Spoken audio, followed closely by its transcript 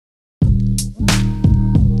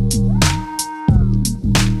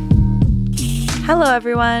Hello,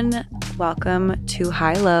 everyone. Welcome to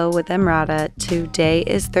High Low with Emrata. Today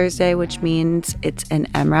is Thursday, which means it's an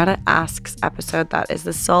Emrata Asks episode. That is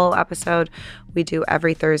the solo episode we do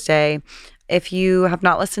every Thursday. If you have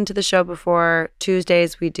not listened to the show before,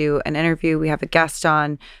 Tuesdays we do an interview. We have a guest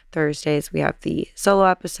on. Thursdays we have the solo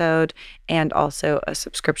episode and also a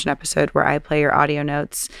subscription episode where I play your audio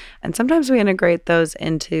notes. And sometimes we integrate those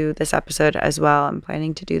into this episode as well. I'm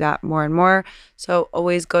planning to do that more and more. So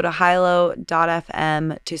always go to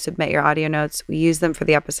highlow.fm to submit your audio notes. We use them for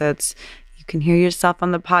the episodes. You can hear yourself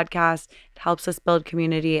on the podcast. It helps us build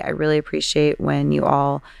community. I really appreciate when you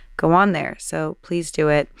all go on there. So please do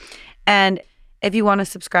it. And if you want to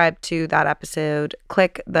subscribe to that episode,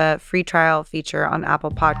 click the free trial feature on Apple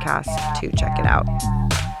Podcasts to check it out.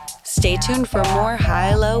 Stay tuned for more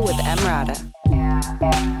High Low with Emrata.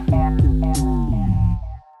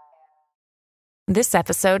 This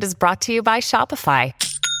episode is brought to you by Shopify.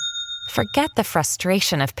 Forget the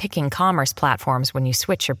frustration of picking commerce platforms when you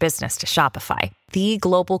switch your business to Shopify, the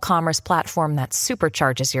global commerce platform that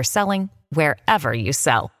supercharges your selling wherever you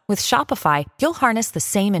sell. With Shopify, you'll harness the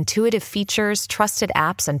same intuitive features, trusted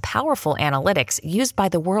apps, and powerful analytics used by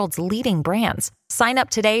the world's leading brands. Sign up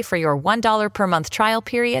today for your $1 per month trial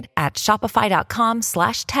period at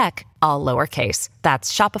shopify.com/tech, all lowercase.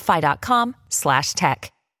 That's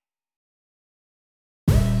shopify.com/tech.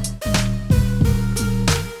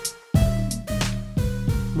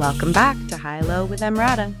 Welcome back to High Low with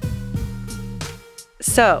Emrata.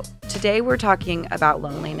 So today we're talking about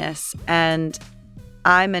loneliness, and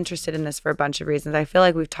I'm interested in this for a bunch of reasons. I feel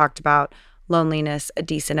like we've talked about loneliness a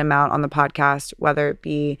decent amount on the podcast, whether it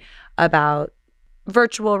be about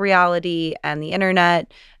virtual reality and the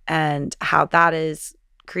internet and how that is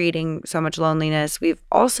creating so much loneliness. We've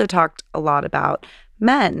also talked a lot about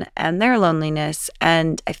men and their loneliness,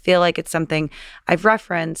 and I feel like it's something I've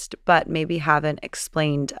referenced but maybe haven't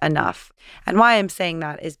explained enough. And why I'm saying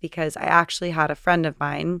that is because I actually had a friend of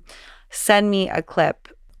mine send me a clip.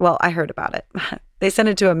 Well, I heard about it. They sent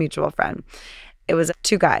it to a mutual friend. It was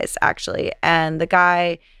two guys, actually, and the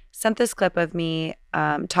guy sent this clip of me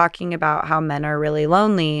talking about how men are really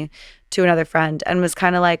lonely to another friend and was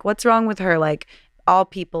kind of like, what's wrong with her? Like, all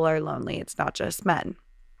people are lonely. It's not just men.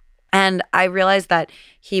 And I realized that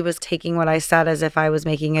he was taking what I said as if I was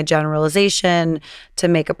making a generalization to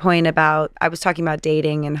make a point about, I was talking about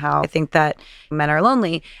dating and how I think that men are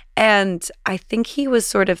lonely. And I think he was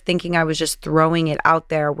sort of thinking I was just throwing it out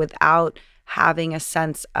there without having a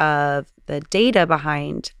sense of the data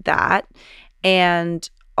behind that. And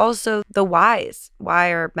also the whys.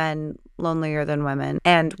 Why are men lonelier than women?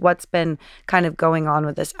 And what's been kind of going on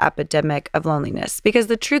with this epidemic of loneliness? Because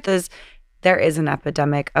the truth is, there is an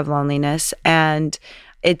epidemic of loneliness, and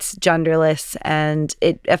it's genderless, and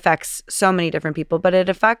it affects so many different people, but it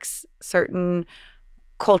affects certain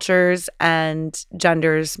cultures and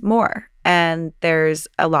genders more. And there's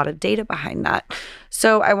a lot of data behind that.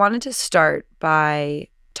 So I wanted to start by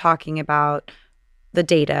talking about the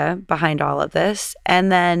data behind all of this,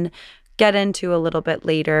 and then get into a little bit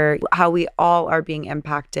later how we all are being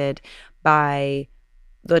impacted by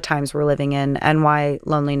the times we're living in and why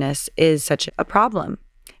loneliness is such a problem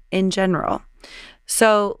in general.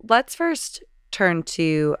 So let's first turn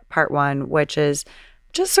to part one, which is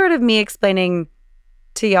just sort of me explaining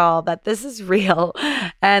to y'all that this is real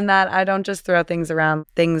and that I don't just throw things around,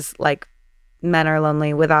 things like men are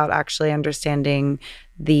lonely, without actually understanding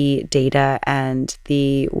the data and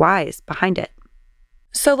the whys behind it.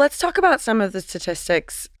 So let's talk about some of the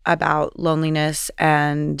statistics about loneliness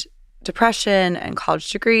and depression and college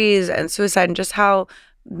degrees and suicide and just how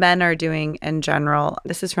men are doing in general.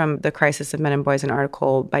 This is from The Crisis of Men and Boys, an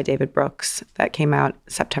article by David Brooks that came out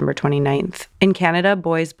September 29th. In Canada,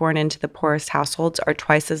 boys born into the poorest households are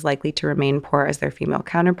twice as likely to remain poor as their female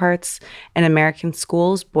counterparts. In American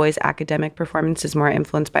schools, boys' academic performance is more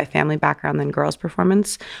influenced by family background than girls'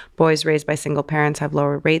 performance. Boys raised by single parents have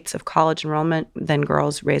lower rates of college enrollment than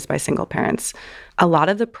girls raised by single parents. A lot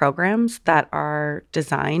of the programs that are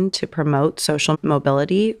designed to promote social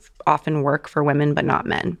mobility often work for women, but not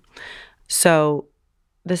men. So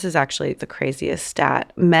this is actually the craziest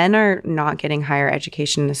stat. Men are not getting higher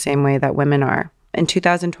education in the same way that women are. In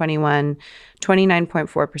 2021,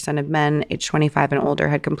 29.4% of men aged 25 and older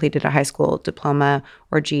had completed a high school diploma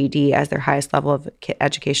or GED as their highest level of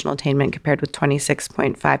educational attainment, compared with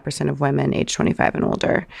 26.5% of women aged 25 and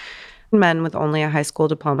older. Men with only a high school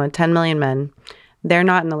diploma, 10 million men, they're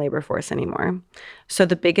not in the labor force anymore. So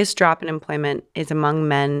the biggest drop in employment is among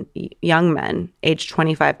men, young men, aged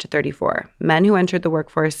 25 to 34. Men who entered the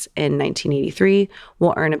workforce in 1983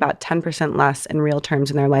 will earn about 10% less in real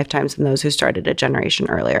terms in their lifetimes than those who started a generation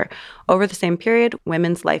earlier. Over the same period,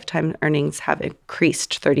 women's lifetime earnings have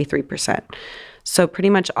increased 33%. So pretty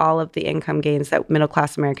much all of the income gains that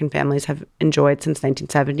middle-class American families have enjoyed since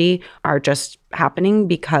 1970 are just happening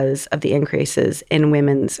because of the increases in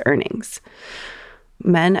women's earnings.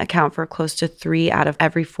 Men account for close to 3 out of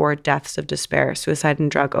every 4 deaths of despair, suicide, and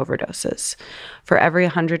drug overdoses. For every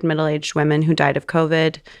 100 middle-aged women who died of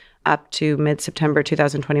COVID, up to mid-September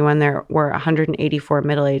 2021, there were 184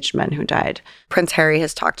 middle-aged men who died. Prince Harry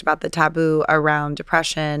has talked about the taboo around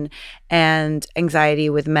depression and anxiety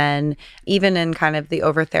with men, even in kind of the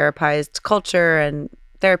over-therapized culture and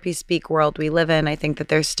therapy speak world we live in. I think that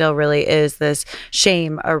there still really is this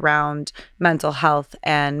shame around mental health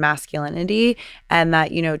and masculinity, and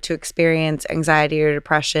that, to experience anxiety or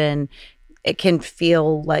depression, it can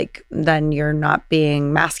feel like then you're not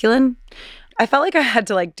being masculine. I felt like I had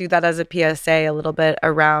to do that as a PSA a little bit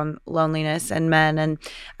around loneliness and men. And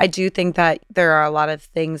I do think that there are a lot of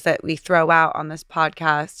things that we throw out on this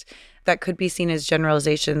podcast that could be seen as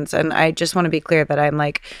generalizations. And I just want to be clear that I'm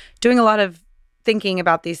doing a lot of thinking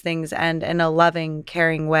about these things and in a loving,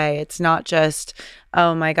 caring way. It's not just,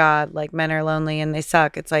 oh my God, men are lonely and they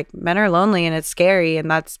suck. It's men are lonely and it's scary and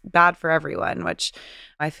that's bad for everyone, which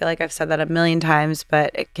I feel like I've said that a million times, but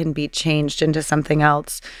it can be changed into something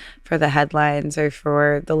else for the headlines or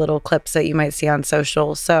for the little clips that you might see on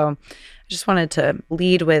social. So I just wanted to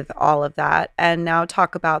lead with all of that and now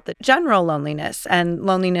talk about the general loneliness and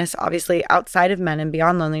loneliness, obviously outside of men and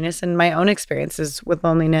beyond loneliness, and my own experiences with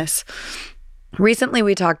loneliness. Recently,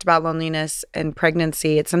 we talked about loneliness and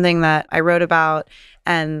pregnancy. It's something that I wrote about,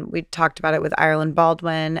 and we talked about it with Ireland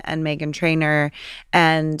Baldwin and Meghan Trainor,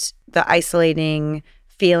 and the isolating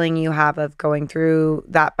feeling you have of going through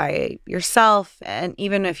that by yourself. And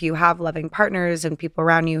even if you have loving partners and people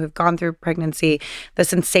around you who've gone through pregnancy, the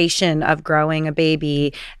sensation of growing a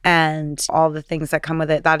baby and all the things that come with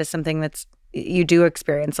it, that is something that's you do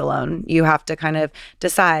experience alone. You have to kind of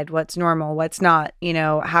decide what's normal, what's not,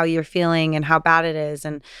 how you're feeling and how bad it is.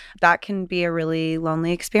 And that can be a really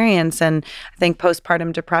lonely experience. And I think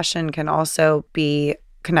postpartum depression can also be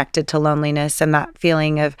connected to loneliness and that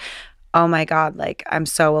feeling of, oh my God, I'm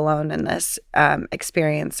so alone in this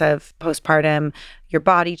experience of postpartum, your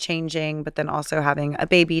body changing, but then also having a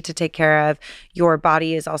baby to take care of. Your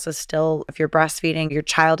body is also still, if you're breastfeeding, your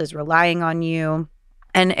child is relying on you.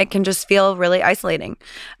 And it can just feel really isolating.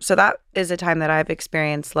 So that is a time that I've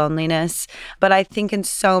experienced loneliness. But I think in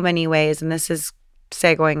so many ways, and this is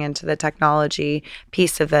segueing into the technology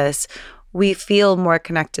piece of this, we feel more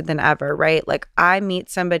connected than ever, right? I meet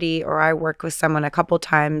somebody or I work with someone a couple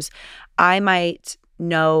times, I might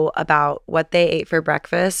know about what they ate for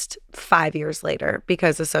breakfast 5 years later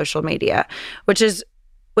because of social media, which is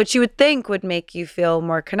what you would think would make you feel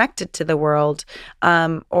more connected to the world,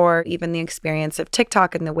 or even the experience of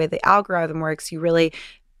TikTok and the way the algorithm works.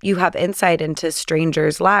 You have insight into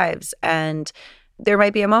strangers' lives. And there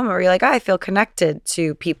might be a moment where you're I feel connected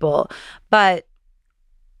to people. But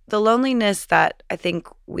the loneliness that I think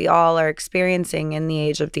we all are experiencing in the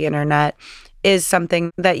age of the internet is something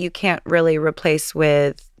that you can't really replace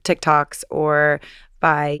with TikToks or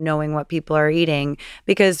by knowing what people are eating,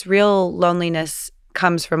 because real loneliness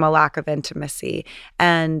comes from a lack of intimacy.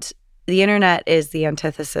 And the internet is the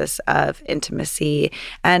antithesis of intimacy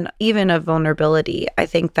and even of vulnerability. I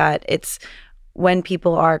think that it's when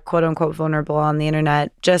people are quote unquote vulnerable on the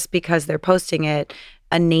internet, just because they're posting it,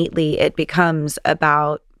 innately it becomes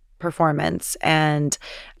about performance, and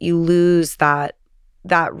you lose that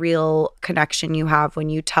real connection you have when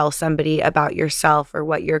you tell somebody about yourself or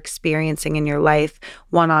what you're experiencing in your life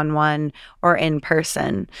one-on-one or in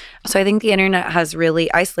person. So I think the internet has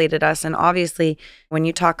really isolated us. And obviously, when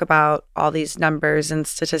you talk about all these numbers and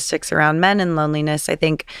statistics around men and loneliness, I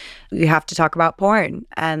think you have to talk about porn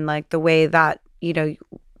and the way that,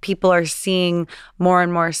 people are seeing more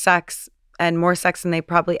and more sex and more sex than they've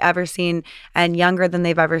probably ever seen and younger than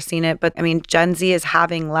they've ever seen it. But I mean, Gen Z is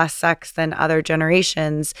having less sex than other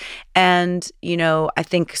generations. And, I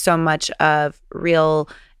think so much of real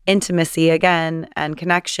intimacy again and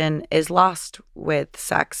connection is lost with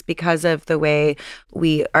sex because of the way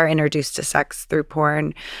we are introduced to sex through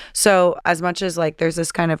porn. So as much as there's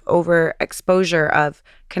this kind of overexposure of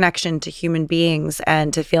connection to human beings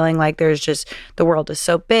and to feeling like there's just the world is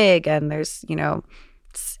so big and there's,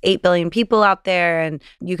 8 billion people out there and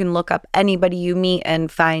you can look up anybody you meet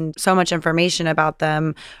and find so much information about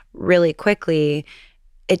them really quickly,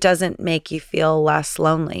 it doesn't make you feel less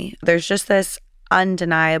lonely. There's just this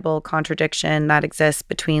undeniable contradiction that exists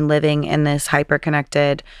between living in this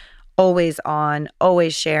hyper-connected, always on,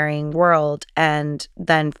 always sharing world and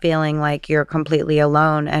then feeling like you're completely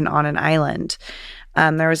alone and on an island.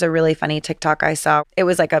 There was a really funny TikTok I saw. It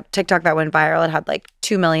was like a TikTok that went viral. It had like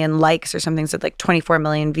 2 million likes or something, so like 24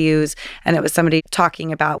 million views. And it was somebody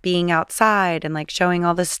talking about being outside and like showing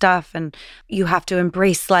all this stuff. And you have to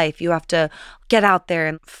embrace life. You have to get out there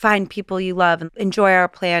and find people you love and enjoy our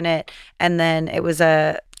planet. And then it was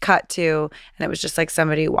a cut to, and it was just like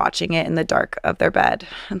somebody watching it in the dark of their bed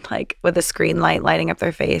and like with a screen light lighting up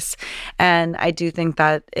their face. And I do think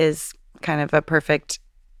that is kind of a perfect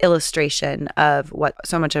illustration of what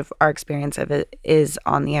so much of our experience of it is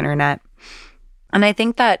on the internet. And I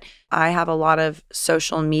think that I have a lot of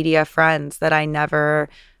social media friends that I never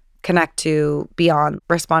connect to beyond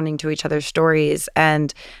responding to each other's stories,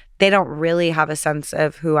 and they don't really have a sense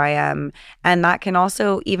of who I am. And that can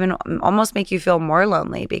also even almost make you feel more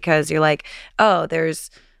lonely because you're like, oh, there's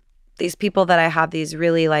these people that I have these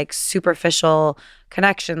really like superficial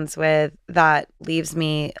connections with that leaves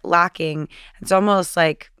me lacking. It's almost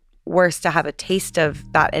like worse to have a taste of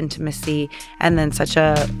that intimacy and then such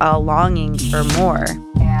a longing for more.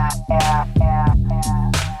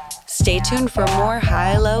 Stay tuned for more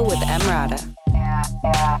High Low with Emrata.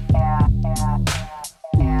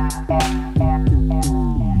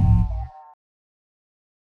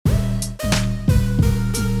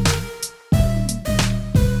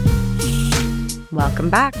 Welcome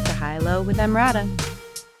back to High Low with Emrata.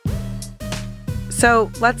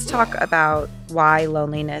 So let's talk about why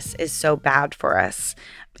loneliness is so bad for us.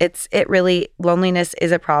 Loneliness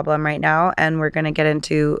is a problem right now, and we're going to get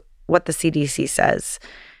into what the CDC says.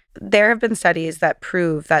 There have been studies that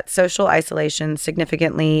prove that social isolation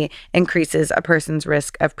significantly increases a person's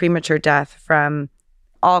risk of premature death from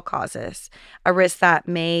all causes, a risk that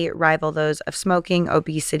may rival those of smoking,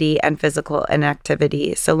 obesity, and physical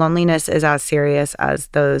inactivity. So loneliness is as serious as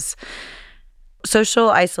those. Social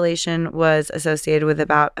isolation was associated with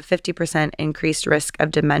about a 50% increased risk of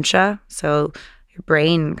dementia. So your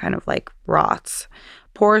brain kind of like rots.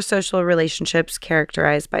 Poor social relationships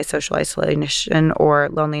characterized by social isolation or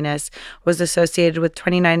loneliness was associated with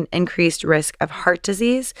 29% increased risk of heart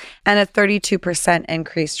disease and a 32%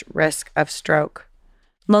 increased risk of stroke.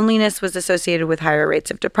 Loneliness was associated with higher rates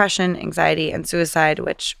of depression, anxiety, and suicide,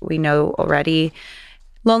 which we know already.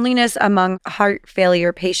 Loneliness among heart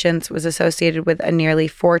failure patients was associated with a nearly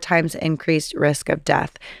 4 times increased risk of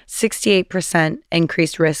death, 68%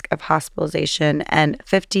 increased risk of hospitalization, and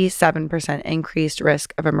 57% increased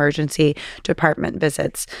risk of emergency department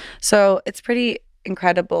visits. So it's pretty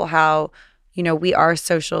incredible how, we are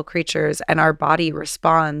social creatures and our body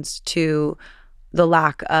responds to the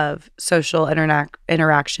lack of social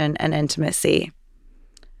interaction and intimacy.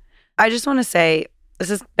 I just want to say, this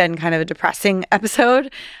has been kind of a depressing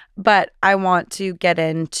episode, but I want to get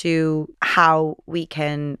into how we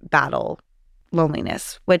can battle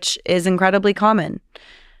loneliness, which is incredibly common.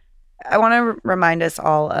 I want to remind us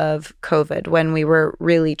all of COVID when we were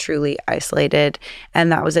really, truly isolated.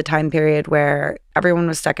 And that was a time period where everyone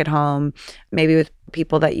was stuck at home, maybe with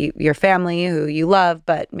people that your family who you love,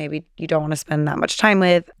 but maybe you don't want to spend that much time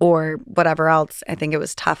with or whatever else. I think it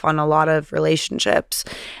was tough on a lot of relationships.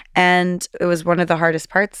 And it was one of the hardest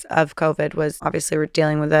parts of COVID was obviously we're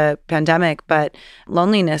dealing with a pandemic, but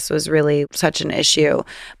loneliness was really such an issue.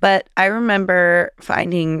 But I remember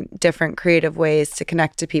finding different creative ways to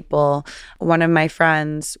connect to people. One of my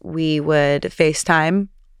friends, we would FaceTime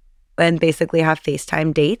and basically have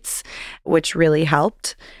FaceTime dates, which really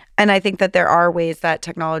helped. And I think that there are ways that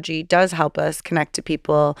technology does help us connect to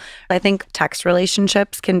people. I think text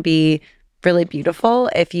relationships can be really beautiful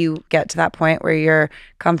if you get to that point where you're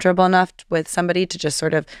comfortable enough with somebody to just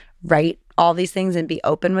sort of write all these things and be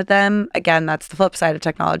open with them. Again, that's the flip side of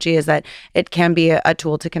technology, is that it can be a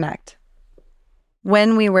tool to connect.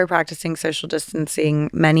 When we were practicing social distancing,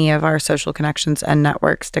 many of our social connections and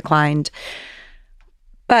networks declined.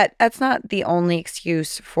 But that's not the only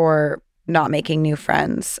excuse for not making new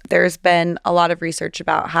friends. There's been a lot of research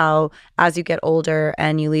about how as you get older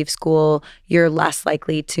and you leave school, you're less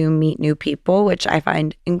likely to meet new people, which I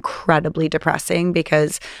find incredibly depressing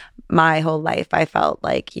because my whole life I felt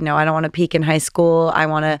like, I don't want to peak in high school. I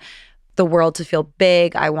want the world to feel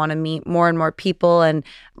big. I want to meet more and more people. And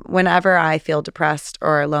whenever I feel depressed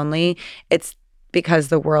or lonely, it's because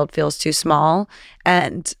the world feels too small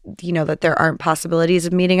and, that there aren't possibilities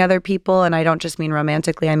of meeting other people. And I don't just mean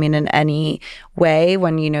romantically, I mean in any way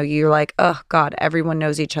when, you're like, oh God, everyone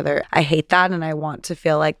knows each other. I hate that. And I want to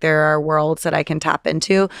feel like there are worlds that I can tap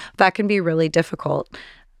into. That can be really difficult.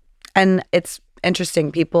 And it's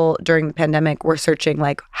interesting. People during the pandemic were searching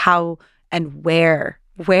like how and where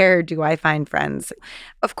do I find friends?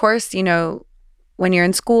 Of course, when you're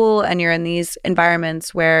in school and you're in these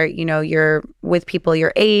environments where, you're with people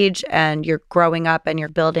your age and you're growing up and you're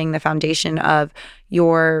building the foundation of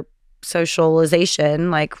your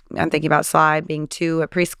socialization, like I'm thinking about Sly being 2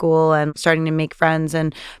 at preschool and starting to make friends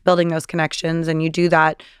and building those connections, and you do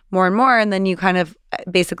that more and more, and then you kind of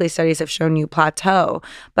basically studies have shown you plateau.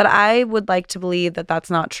 But I would like to believe that that's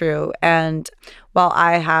not true. And while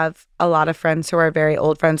I have a lot of friends who are very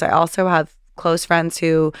old friends, I also have close friends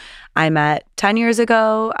who I met 10 years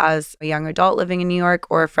ago as a young adult living in New York,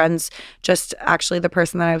 or friends, just actually the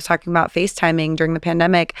person that I was talking about FaceTiming during the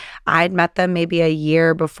pandemic, I'd met them maybe a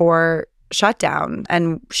year before shutdown,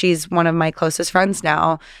 and she's one of my closest friends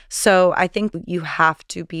now. So I think you have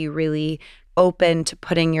to be really open to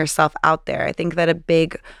putting yourself out there. I think that a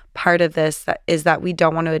big part of this is that we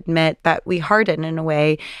don't want to admit that we harden in a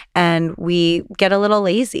way, and we get a little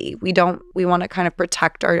lazy. We want to kind of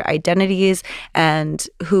protect our identities and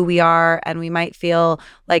who we are, and we might feel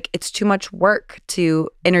like it's too much work to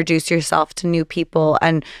introduce yourself to new people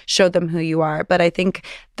and show them who you are. But I think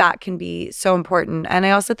that can be so important. And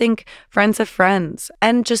I also think friends of friends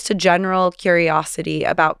and just a general curiosity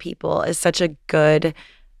about people is such a good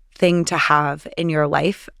thing to have in your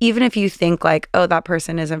life. Even if you think like, oh, that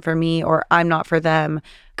person isn't for me or I'm not for them,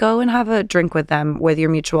 go and have a drink with them, with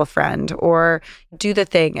your mutual friend, or do the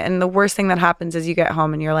thing. And the worst thing that happens is you get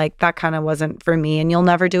home and you're like, that kind of wasn't for me, and you'll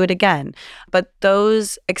never do it again. But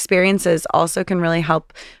those experiences also can really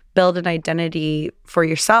help build an identity for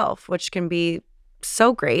yourself, which can be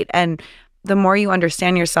so great. And the more you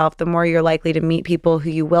understand yourself, the more you're likely to meet people who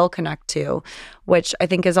you will connect to, which I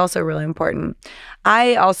think is also really important.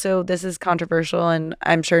 This is controversial, and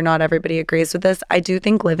I'm sure not everybody agrees with this. I do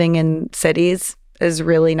think living in cities is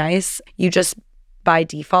really nice. You just by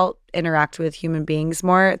default interact with human beings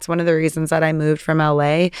more. It's one of the reasons that I moved from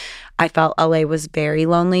LA. I felt LA was very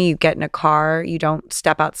lonely. You get in a car, you don't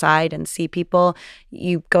step outside and see people.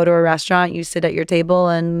 You go to a restaurant, you sit at your table,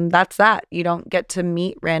 and that's that. You don't get to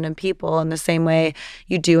meet random people in the same way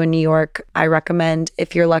you do in New York. I recommend,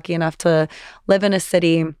 if you're lucky enough to live in a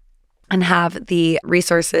city and have the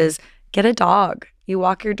resources, get a dog. You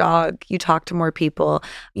walk your dog, you talk to more people,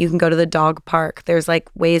 you can go to the dog park. There's like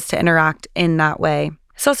ways to interact in that way.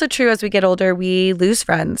 It's also true as we get older, we lose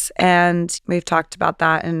friends. And we've talked about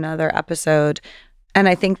that in another episode. And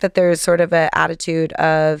I think that there's sort of an attitude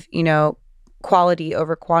of, quality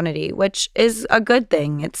over quantity, which is a good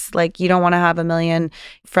thing. It's like you don't want to have a million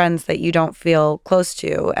friends that you don't feel close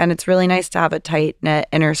to. And it's really nice to have a tight-knit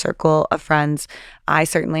inner circle of friends. I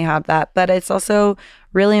certainly have that. But it's also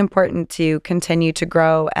really important to continue to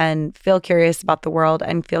grow and feel curious about the world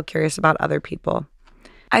and feel curious about other people.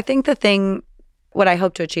 I think what I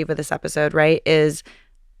hope to achieve with this episode, right, is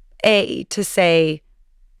to say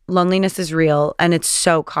loneliness is real and it's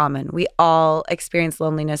so common. We all experience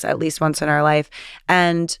loneliness at least once in our life.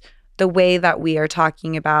 And the way that we are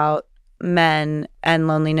talking about men and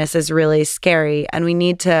loneliness is really scary. And we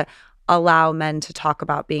need to allow men to talk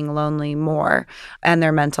about being lonely more and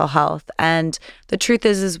their mental health. And the truth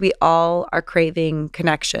is we all are craving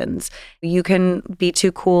connections. You can be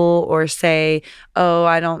too cool or say, oh,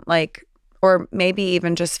 I don't like, or maybe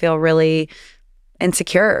even just feel really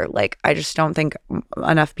insecure. Like, I just don't think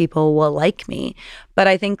enough people will like me. But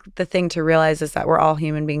I think the thing to realize is that we're all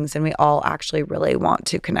human beings and we all actually really want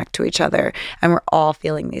to connect to each other. And we're all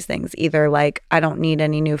feeling these things, either like, I don't need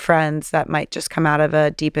any new friends, that might just come out of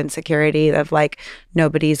a deep insecurity of like,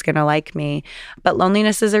 nobody's going to like me. But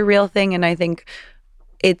loneliness is a real thing. And I think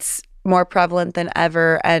it's more prevalent than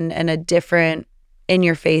ever, and in a different in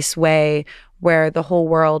your face way where the whole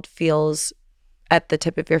world feels at the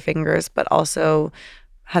tip of your fingers, but also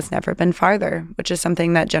has never been farther, which is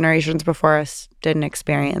something that generations before us didn't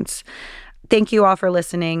experience. Thank you all for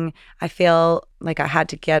listening. I feel like I had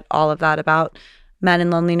to get all of that about men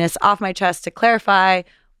and loneliness off my chest to clarify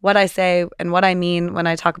what I say and what I mean when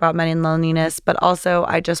I talk about men and loneliness. But also,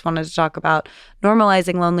 I just wanted to talk about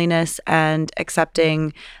normalizing loneliness and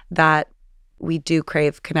accepting that we do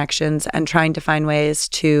crave connections and trying to find ways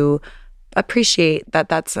to appreciate that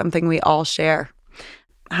that's something we all share.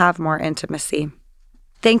 Have more intimacy.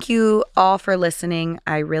 Thank you all for listening.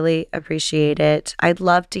 I really appreciate it. I'd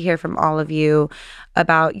love to hear from all of you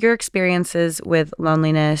about your experiences with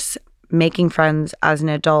loneliness, making friends as an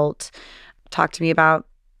adult. Talk to me about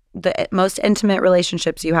the most intimate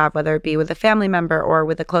relationships you have, whether it be with a family member or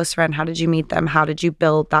with a close friend. How did you meet them? How did you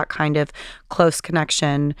build that kind of close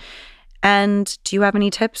connection? And do you have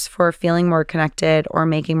any tips for feeling more connected or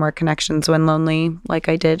making more connections when lonely, like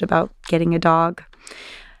I did about getting a dog?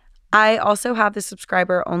 I also have the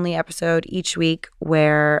subscriber-only episode each week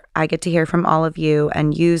where I get to hear from all of you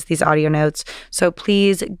and use these audio notes. So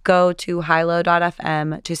please go to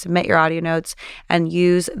hilo.fm to submit your audio notes and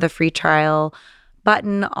use the free trial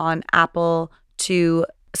button on Apple to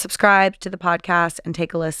subscribe to the podcast and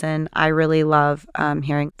take a listen. I really love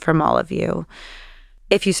hearing from all of you.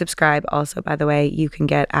 If you subscribe, also, by the way, you can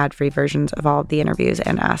get ad-free versions of all of the interviews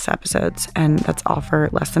and Ask episodes, and that's all for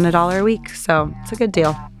less than $1 a week, so it's a good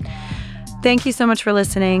deal. Thank you so much for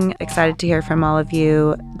listening. Excited to hear from all of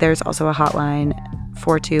you. There's also a hotline,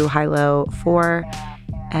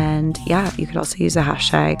 42HILO4, and yeah, you could also use the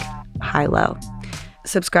hashtag HILO.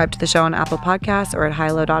 Subscribe to the show on Apple Podcasts or at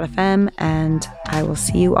hilo.fm, and I will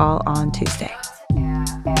see you all on Tuesday.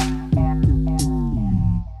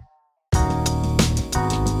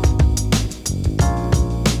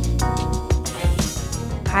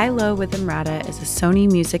 Hilo with Emrata is a Sony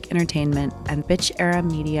Music Entertainment and Bitch Era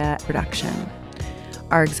Media production.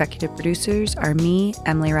 Our executive producers are me,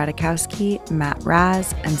 Emily Radikowski, Matt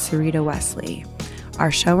Raz, and Sarita Wesley. Our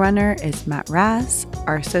showrunner is Matt Raz.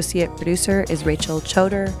 Our associate producer is Rachel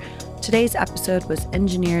Choder. Today's episode was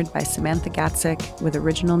engineered by Samantha Gatzik with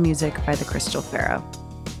original music by The Crystal Pharaoh.